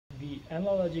The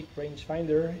analogic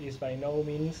rangefinder is by no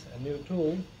means a new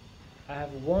tool. I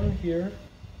have one here.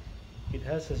 It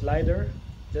has a slider,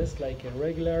 just like a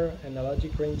regular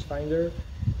analogic rangefinder,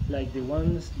 like the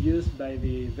ones used by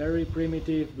the very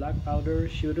primitive black powder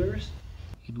shooters.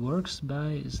 It works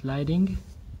by sliding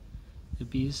the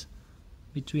piece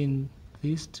between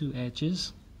these two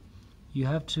edges. You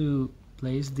have to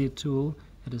place the tool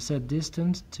at a set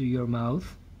distance to your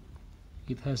mouth.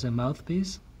 It has a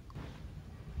mouthpiece.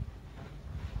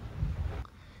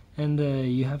 And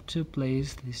you have to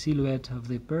place the silhouette of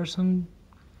the person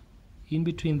in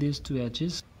between these two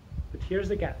edges. But here's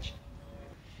the catch.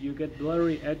 You get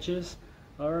blurry edges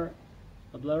or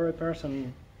a blurry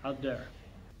person out there.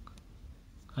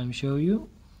 I'm showing you.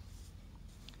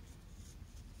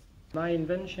 My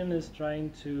invention is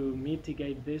trying to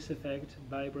mitigate this effect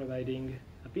by providing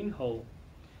a pinhole.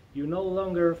 You no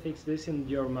longer fix this in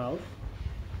your mouth,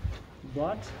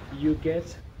 but you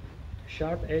get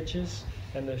sharp edges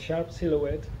and a sharp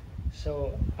silhouette,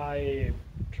 so I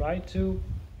try to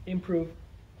improve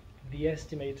the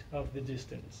estimate of the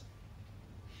distance.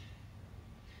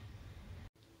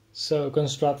 So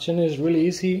construction is really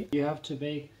easy. You have to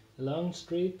make a long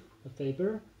strip of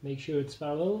paper, make sure it's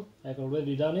parallel. I've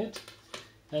already done it,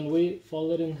 and we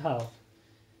fold it in half.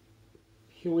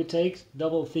 Here we take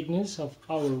double thickness of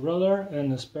our roller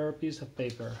and a spare piece of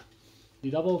paper.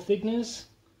 The double thickness,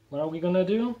 what are we gonna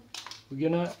do? We're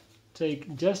gonna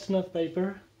take just enough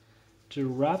paper to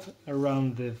wrap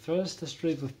around the first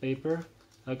strip of paper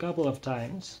a couple of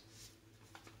times,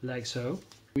 like so.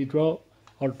 We draw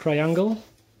our triangle,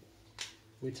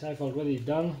 which I've already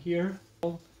done here.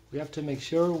 We have to make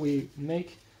sure we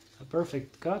make a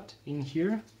perfect cut in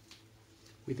here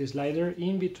with the slider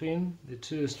in between the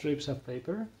two strips of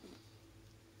paper,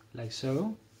 like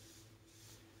so.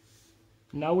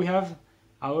 Now we have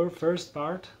our first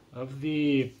part of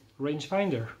the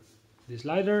rangefinder, the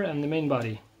slider and the main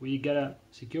body. We gotta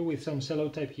secure with some cello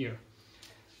tape here.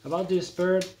 About this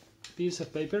spare piece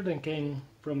of paper that came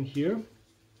from here,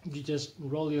 you just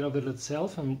roll it over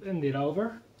itself and bend it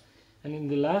over, and in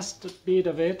the last bit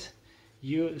of it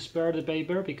you spare the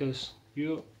paper, because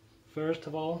you first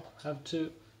of all have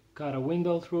to cut a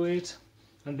window through it,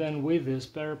 and then with the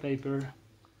spare paper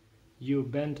you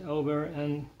bend over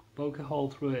and poke a hole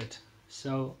through it.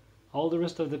 So all the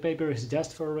rest of the paper is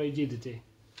just for rigidity.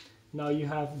 Now you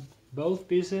have both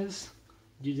pieces,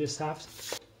 you just have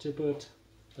to put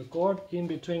a cord in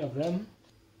between of them,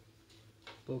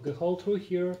 poke a hole through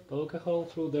here, poke a hole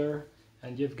through there,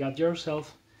 and you've got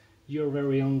yourself your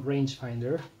very own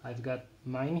rangefinder. I've got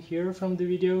mine here from the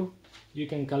video. You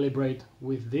can calibrate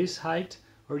with this height,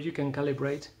 or you can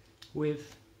calibrate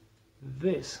with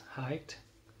this height,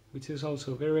 which is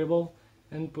also variable,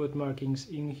 and put markings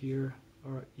in here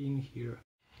or in here.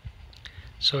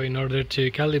 So in order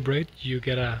to calibrate, you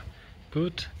gotta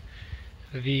put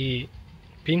the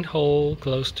pinhole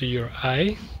close to your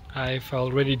eye. I've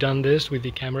already done this with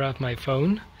the camera of my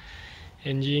phone,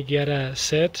 and you gotta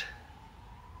set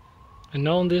a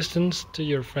known distance to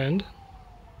your friend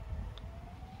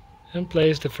and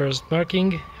place the first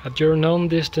marking at your known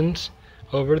distance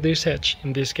over this edge,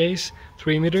 in this case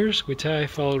 3 meters, which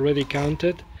I've already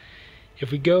counted.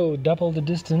 If we go double the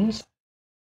distance,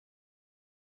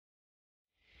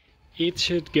 it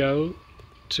should go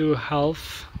to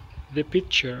half the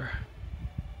picture.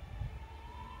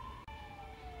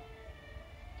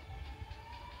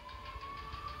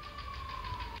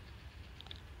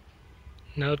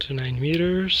 Now to 9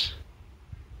 meters.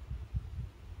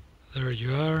 There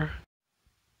you are.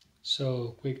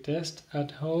 So, quick test at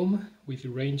home with the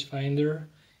rangefinder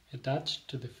attached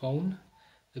to the phone.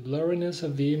 The blurriness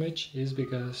of the image is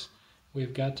because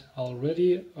we've got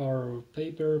already our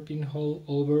paper pinhole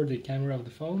over the camera of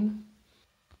the phone.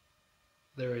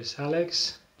 There is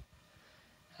Alex.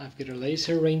 I've got a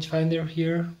laser rangefinder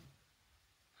here.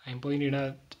 I'm pointing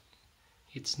at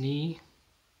its knee.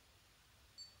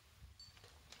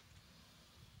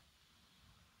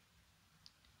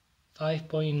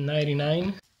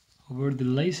 $5.99 over the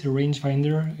laser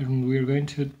rangefinder, and we're going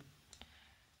to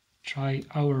try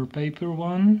our paper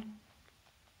one.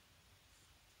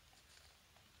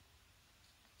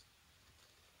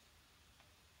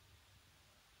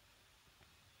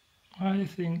 I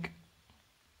think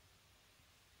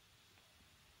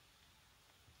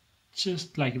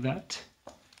just like that,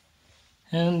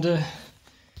 and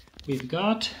we've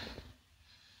got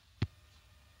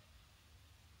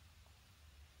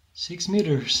 6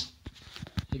 meters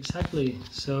exactly,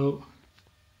 so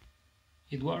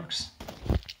it works.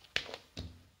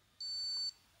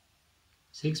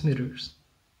 6 meters.